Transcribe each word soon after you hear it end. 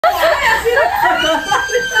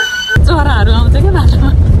चराहरू आउँछ क्या बाटोमा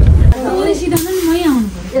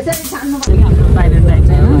हाम्रो बाहिर जान्छ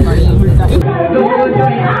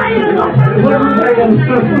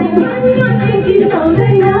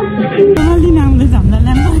आउँदैछ हाम्रो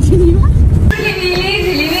ल्याम्बोर्गिनीमा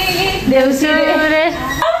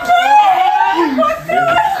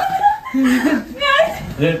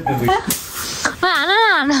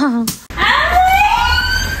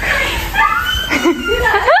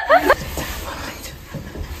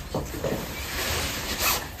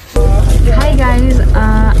हाई गाइज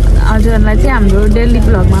हजुरहरूलाई चाहिँ हाम्रो डेली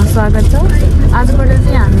भ्लगमा स्वागत छ। आजबाट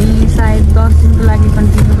चाहिँ हामी सायद 10 दिनको लागि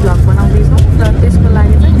कन्टिन्यू भ्लग बनाउँदैछौँ र त्यसको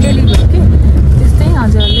लागि चाहिँ डेली भ्लग के त्यस्तै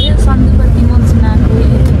हजुरहरूले संदिपा timsinaको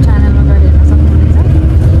युट्युब च्यानलमा गएर हेर्न सक्नुहुनेछ।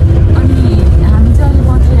 अनि हामी चाहिँ अहिले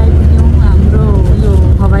पछि आइपुग्यौँ हाम्रो यो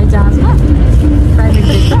हवाई जहाजमा प्राइभेट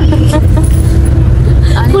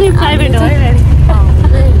प्राइभेट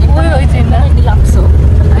डिलक्स हो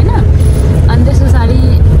होइन। अनि त्यस पछाडि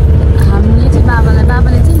हामीले चाहिँ बाबाले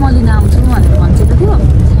चाहिँ म लिन आउँछु भनेर भन्छेको थियो,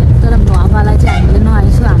 तर बाबालाई चाहिँ हामीले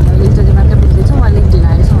नआएछौँ, हामीले एकचोटि मात्रै बुझ्दैछौँ, उहाँले ढिलो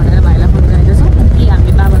आएछौँ भनेर भाइलाई फोन गरेको छौँ कि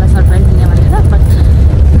हामीले बाबालाई सरप्राइज दिने भनेर। बट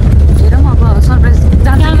हेरौँ अब सरप्राइज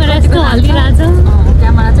क्यामेरा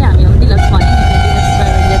चाहिँ हामी अब डिलक्स भन्यो नि, डिलक्स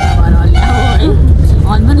प्राइभेट जेटमा भएर अलि अब है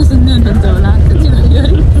हल पनि सुन्दै हुनुहुन्छ होला।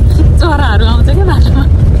 चराहरू आउँछ क्या बाटोमा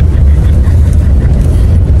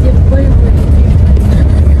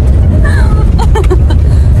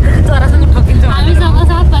चरासँग ठोकिन्छ। हामीसँग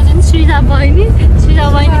साथमा चाहिँ सृजा बहिनी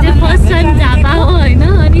चाहिँ फर्स्ट टाइम झापा हो होइन,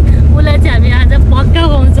 अनि उसलाई चाहिँ हामी आज पक्का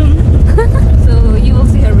पाउँछौँ। So you will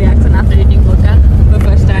see her reaction after eating पक्का द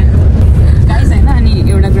फर्स्ट टाइम गाइस होइन। अनि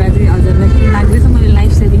एउटा कुरा चाहिँ हजुरलाई के लाग्दैछ, मैले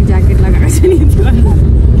लाइफ सेभिङ ज्याकेट लगाएको छु नि त्यो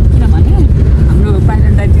किनभने हाम्रो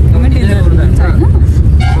पाइलट दाइ एकदमै डेन्जर हुनुहुन्छ होइन।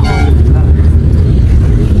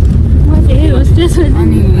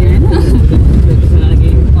 अनि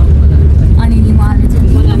अनि उहाँले चाहिँ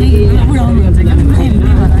मलाई नै उडाउनुहुन्छ क्या,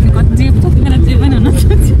 अनि कति जे कति बेला जे पनि हुन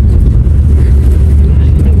सक्छ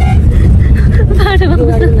बाटोमा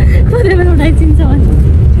उडाइदिन्छ भने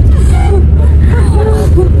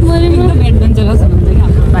एकदम एडभेन्चरस हुनुहुन्छ क्या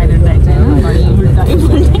हाम्रो पाइलट दाइ चाहिँ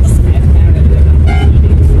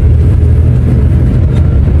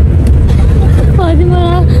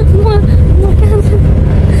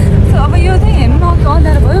अब यो चाहिँ हेर्नु न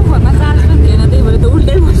अँध्यारो भयो, फोनमा चार्ज पनि थिएन, त्यही भएर त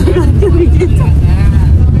उल्टै बसेको त्यो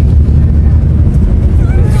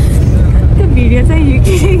भिडियो चाहिँ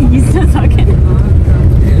घिच्न सकेन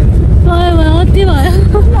अति भयो।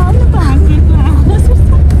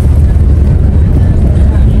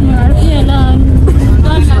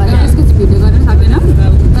 त्यसको चाहिँ भिडियो गर्न सक्दैनौँ,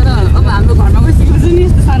 तर अब हाम्रो घरमा बसेको चाहिँ नि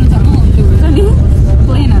यस्तो सानो सानो हुन्थ्यो हुन्छ नि,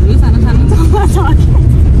 प्लेनहरू सानो सानो छ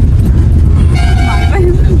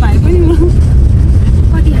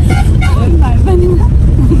भाइ पनि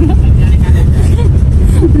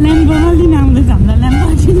ल्याम्बोमा लिन आउँदैछ हाम्रो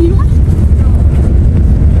ल्याम्बोर्गिनीमा।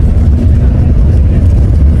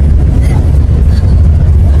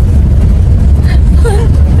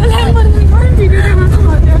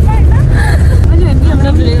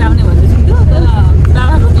 लिएर आउने भन्दैछु त्यो, तर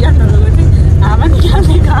दादाको बिहानहरूको चाहिँ हावा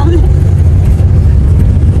निकाल्ने कामले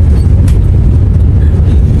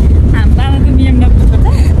हाम्रो बाबाको BMW छ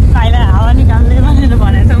भाइलाई हावा निकाल्ने भनेर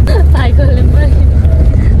भनेको छौँ। भाइको ल्याम्बोर्गिनी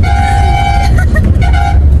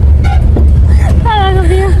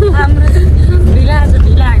हाम्रो चाहिँ ढिला आज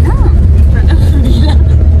ढिला होइन ढिला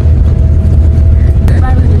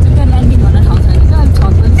बाहिर चाहिँ त्यहाँ ल्यान्डिङ गर्न ठाउँ छैन क्या, अलिक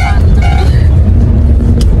छत पनि सानो छ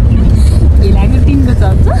ढिलाको टिनको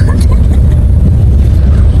छत छ।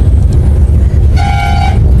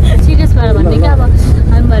 सिरियस भएर भन्ने क्या अब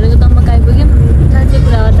हामी भरेको दम्बक आइपुग्यौँ, साँच्चै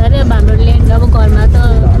कुरा गर्दाखेरि अब हाम्रो ल्यान्ड अब घरमा त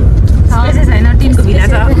स्पेसै छैन, टिनको भिला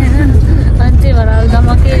छ, अनि त्यही भएर अब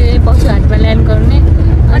दम्बकै पशु हाटमा ल्यान्ड गर्ने।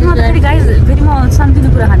 अनि म फेरि गाइज फेरि म सानोतिनो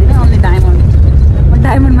कुरा खाँदिनँ, अन्ली डायमन्ड, म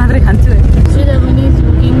डायमन्ड मात्रै खान्छु है। सुधा पनि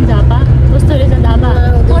बुकिङ झापा कस्तो रहेछ झापा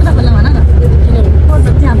पर्दा बेला भन न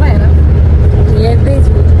पर्दा झापा हेर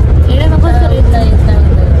हेर्दैछु हेरेर कस्तो रहेछ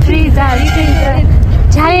फ्रिजा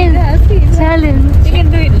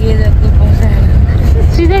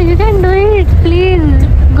Sridhar, you can do it, please.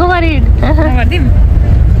 Go for it. गरिदिउँ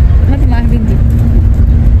म त माग्दिन्छु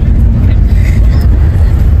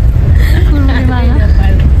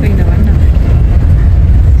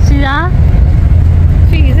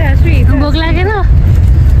भोक लागेन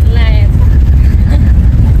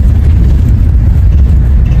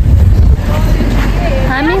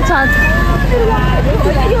हामी छ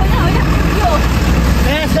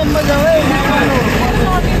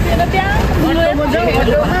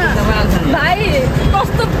भाइ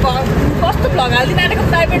कस्तो भ्लग हाल्दिन आँटेको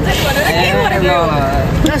प्राइभेट जेट भनेर के गरेको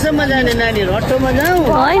कहाँसम्म जाने नानीहरू अटोमा जाऊ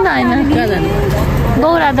होइन कहाँ जाने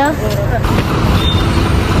गौरा द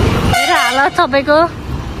मेरो हालत सबैको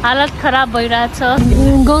हालत खराब भइरहेछ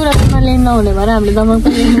गौरामा लेन नहुने भएर हामीले दमकको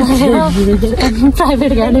लेन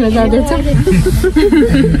प्राइभेट गाडीमा जाँदैछौँ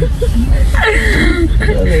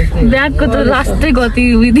ब्यागको त लास्टै गति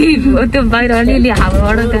विधि त्यो बाहिर अलिअलि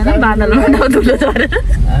हावाबाट त्यहाँ बादलमा धुलो झरेर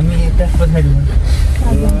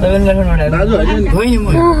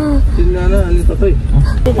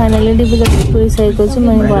फाइनली डिपुजर पुगिसकेको छु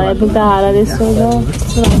मैले घर आइपुग्दा हालत यस्तो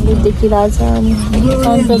राम्रो देखिरहेछ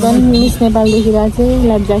संशोधन मिस नेपाल देखिरहेको छु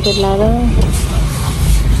लाइफ ज्याकेट लाएर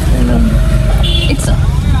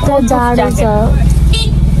जाडो छ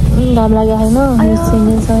घाम लाग्यो होइन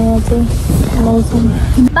निस्किने छ यहाँ चाहिँ मौसम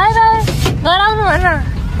बाई बाई घर आउनु भन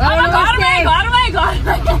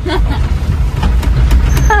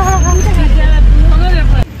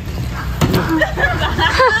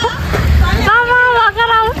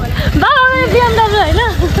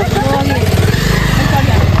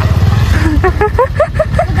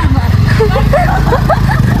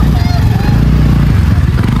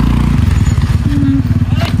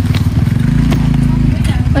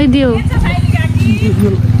दियो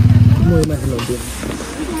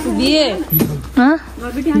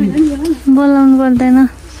बोलाउनु पर्दैन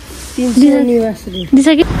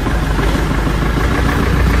दिसक्यो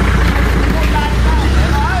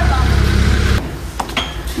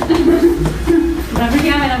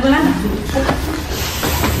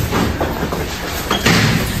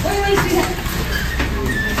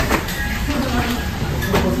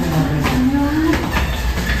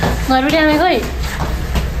घरबाट आमे खोइ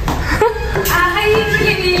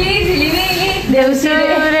देउसी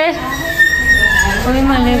रे ओइ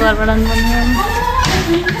मैले घरबाट आउनु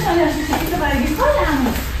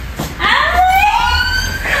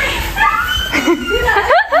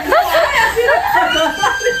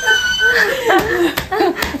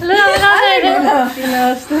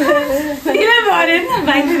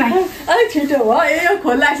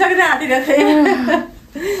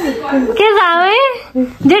के भाइ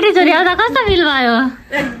जेठी छोरी आउँदा कस्तो फिल भयो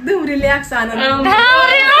एकदम रिल्याक्स आनन्द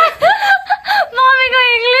मम्मीको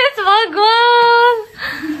इङ्ग्लिस भगवान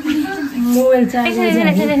मोबाइल चार्ज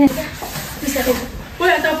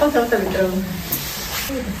पुरा टप्पल छ त भित्र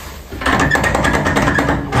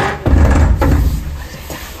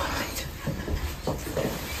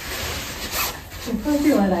कति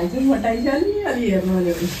होला आइज मोटाइज अलि हेर्नु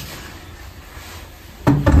भने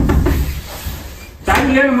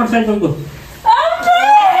चाबी मोटरसाइकलको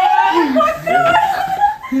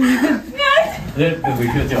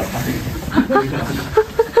भिडियो चाहिँ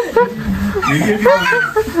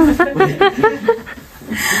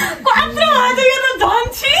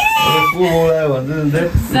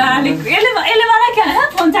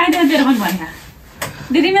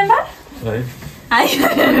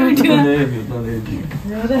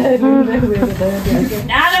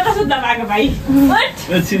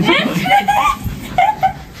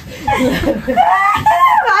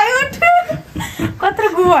कत्रो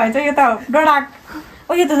गु भएछ यो त डडाक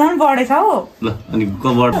ओ यो त झन् बढेछ हौ ल अनि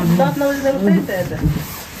कभर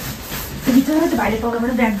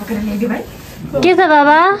के छ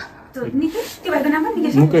बाबा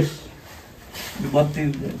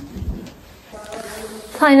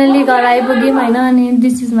फाइनली घर आइपुग्यौँ होइन अनि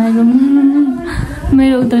दिस इज माई रुम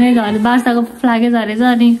मेरो उता नै घर बासाको फ्ल्यागै झरेछ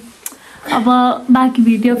अनि अब बाँकी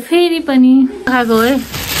भिडियो फेरि पनि खाएको है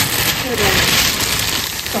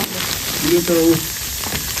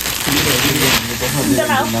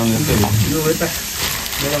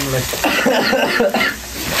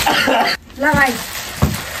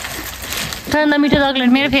ठन्डा मिठो चक्लेट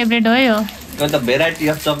मेरो फेभरेट हो यो त भेराइटी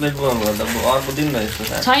अफ चक्लेट अर्को दिन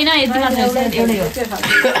छैन यति मात्र एउटै हो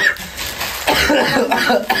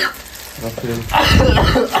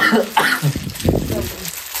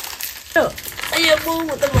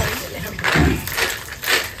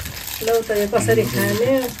लौ त यो कसरी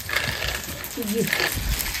खाने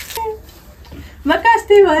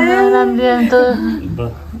मकास्ती भयो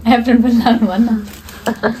एप्रिल पनि लानु भन्न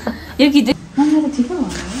यो कि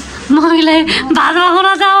मम्मीलाई भात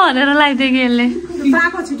पकाउन जाऊ भनेर लगाइदियो कि यसले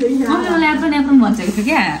एप्रिल भनिसकेको थियो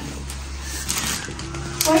क्या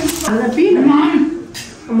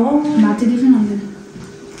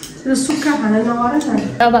सुक्खा खाना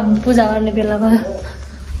नगर अब हामी पूजा गर्ने बेला भयो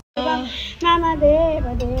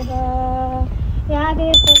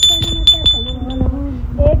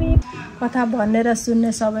देवी कथा भनेर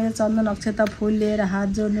सुन्ने सबै चन्दन अक्षता फुल लिएर हात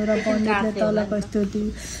जोड्नु र पण्डितले तलको स्तुति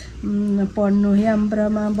पढ्नु। हे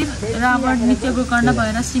ब्रह्मा रावण नित्यको कर्ण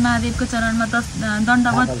भएर श्री महादेवको चरणमा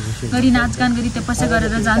दण्डवत गरी नाचगान गरी तपस्या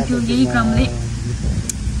गरेर जान्थ्यो। यही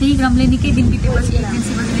क्रमले निकै दिन बितेपछि एक दिन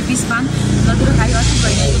शिवजीले विषपान लदुरो खाइ अशुभ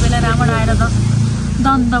भइरहेको बेला रावण आएर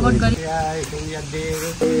दण्डवत गरी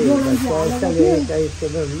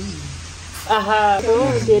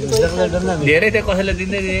धेरै त कसैले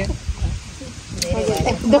दिँदै थिए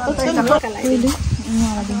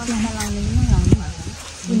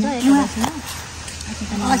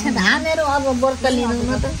मेरो अब व्रत लिनु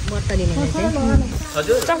न त व्रत लिनु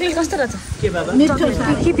हजुर चक्लेट कस्तो रहेछ के बाबा मिठो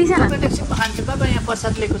के दिन्छ खान्छ बाबा यहाँ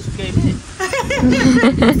प्रसाद लिएको छु के हैन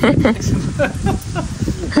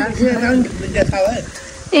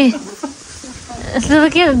ए यसो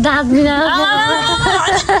के दाँत बिना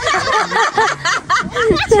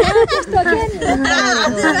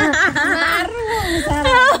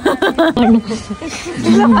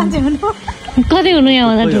कति हुनु यहाँ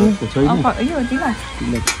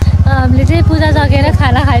हामीले चाहिँ पूजा सकेर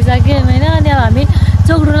खाना खाइसक्यौँ होइन। अनि अब हामी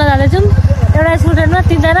चोकडुला जाँदैछौँ। एउटा स्टुडेन्टमा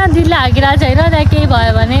 3 जना दिदीले हाकिरहेको छैन। त्यहाँ केही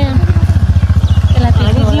भयो भने त्यसलाई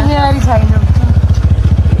जिम्मेवारी छैन।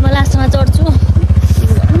 म लास्टमा चढ्छु।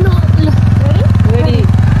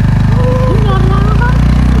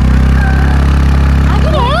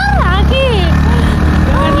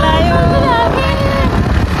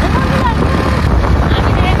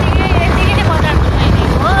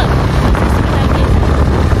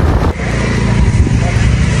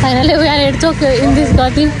 Finally, we are at Tokyo in this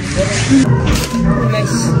garden.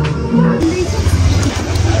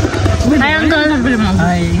 Hi, uncle.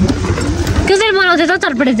 हाय कसरी बनाउँछ त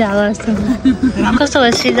चटपटे झाग जस्तो कस्तो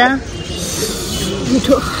भयो सिधा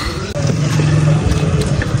मिठो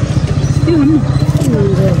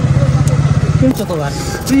चोकोबार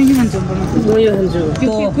के खान्छौ म यो खान्छु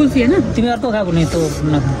कुल्फी हैन तिमी अर्को खाएको नि त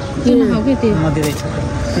के नखाऊ के त्यो म दिदैछु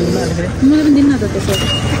मलाई पनि दिन्न त त्यसो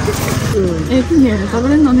ए के हेर्नु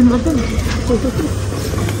सबैले नदिनु पर्छ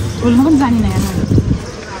बोल्नु पनि जानिन यार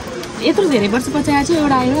यत्रो धेरै वर्षपछि आएछ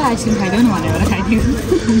एउटा आयो आइसक्रिम खाइदेऊ न भनेर खाइदियो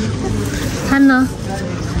खान्न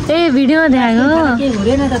ए भिडियोमा देखाएको के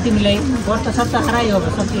हुँदैन त तिमीलाई वर्ष सप्ता खरायो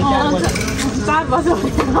सबै 4 वर्ष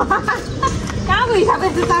कहाँको हिसाबले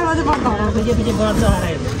 4 बजे पर्छ होला पछि वर्ष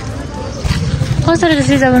हरायो कसरी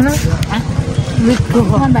सिधा गर्नु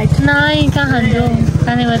नाइ कहाँ खान्छु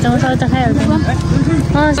खाने भए त म सबै त खाइहाल्छु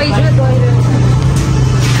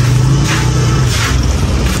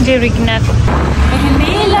जेरी किनाको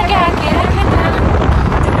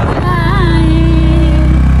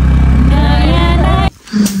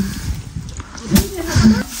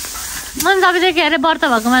मन तपाईँ के अरे व्रत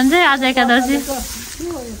भएको मान्छे आज एकादशी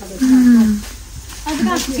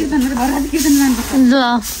ल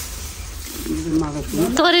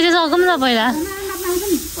तोरी चाहिँ सकौँ न पहिला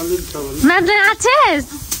नाच्दै नाचेस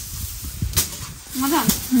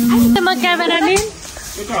म क्यामेरा नि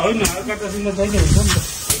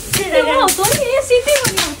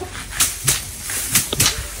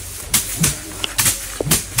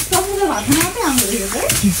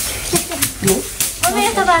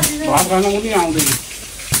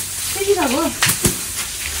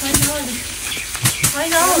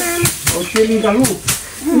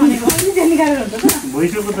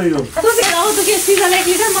भइसक्यो त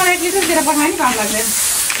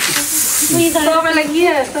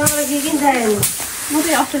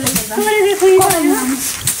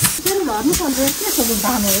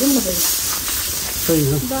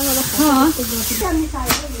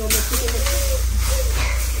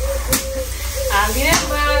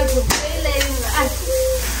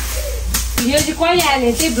यो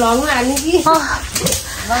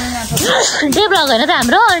डे ब्लग होइन त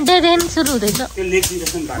हाम्रो डे दिन सुरु हुँदैछ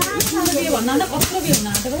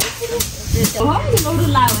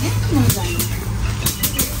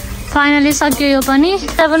फाइनली सक्यो यो पनि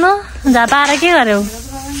तपाईँनु झापाएर के गर्यौ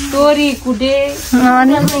तोरी कुटे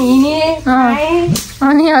हिँडे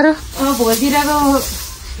अनि अरू भोलितिरको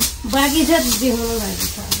बाँकी छ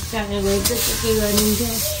देखाउनु भएको छ के गरिन्छ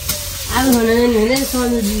अब हुँदैन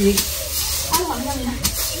सन्जु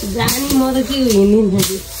जानी म त के हिँडिन्छ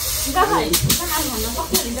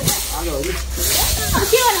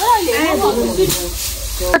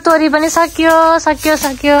तोरी पनि सक्यो सक्यो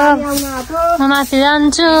सक्यो म माथि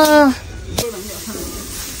जान्छु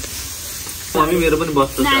मम्मी मेरो पनि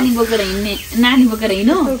बस्छ नानी बोकेर हिँड्ने नानी बोकेर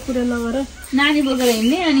हिँड्नु नानी बोकेर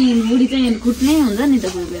हिँड्ने अनि बुढी चाहिँ खुट्नै हुन्छ नि त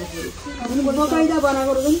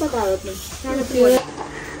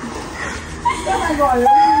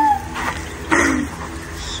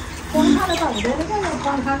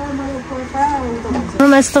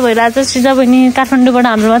यस्तो भइरहेको छ सिजा बहिनी काठमाडौँबाट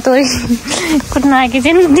हाम्रोमा तोरी कुट्न आएकी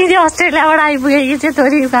छिन् दिदी अस्ट्रेलियाबाट आइपुगेकी चाहिँ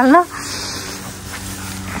तोरी उकाल्न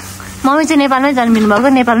मम्मी चाहिँ नेपालमै जन्मिनु भएको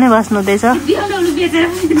नेपालमै बस्नु हुँदैछ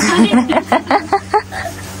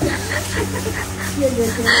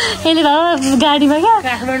यसले भयो गाडीमा क्या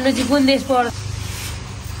काठमाडौँ चाहिँ कुन देश पर्छ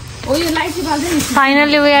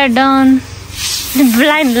finally we are done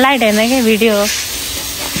light हेर्न क्या भिडियो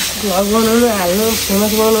भ्लग बनाउनु हाल्नु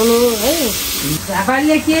फेमस बनाउनु है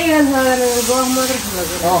झापालीले के गर्छ गफ मात्रै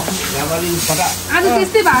आज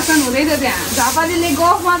त्यस्तै भाषण हुँदैछ त्यहाँ झापालीले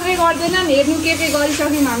गफ मात्रै गर्दैनन् हेर्नु के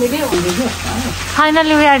गरिसक्यौँ हामीले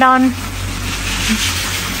finally we are done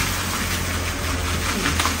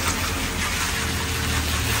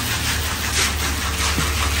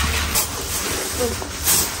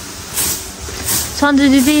Sanju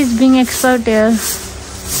Didi is being expert here.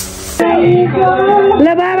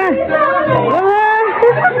 ल बाबा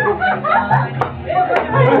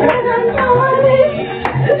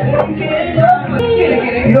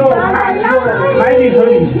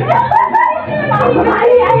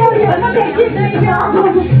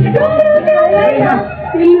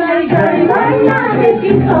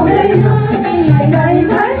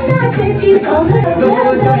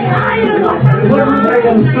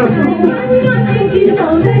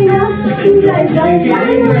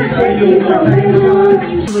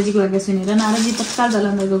भोजी गएको सुनेर नाराजी तत्काल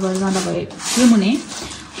जलन्धरको घर जाँदा भयो के हुने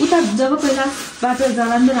उता जब पहिला बाटो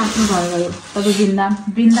जलन्धर आफ्नो घर गयो तब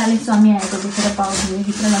बृन्दाले स्वामी आएको देखेर पाउनु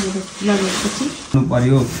भित्र लगेपछि हुनु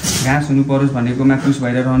पर्यो घाँस हुनु परोस् भनेकोमा खुस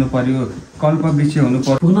भएर रहनु पर्यो कल्प वृक्ष हुनु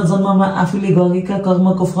पर्यो पुनः जन्ममा आफूले गरेका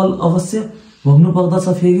कर्मको फल अवश्य भोग्नु पर्दछ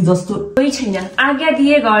फेरि जस्तो कोही छैन आज्ञा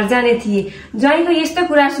दिए घर जाने थिए ज्वाइँको यस्तो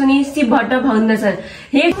कुरा सुनि शिव भट्ट भन्दछन्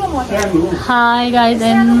हे Hi guys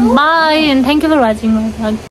and bye and thank you for watching my vlog.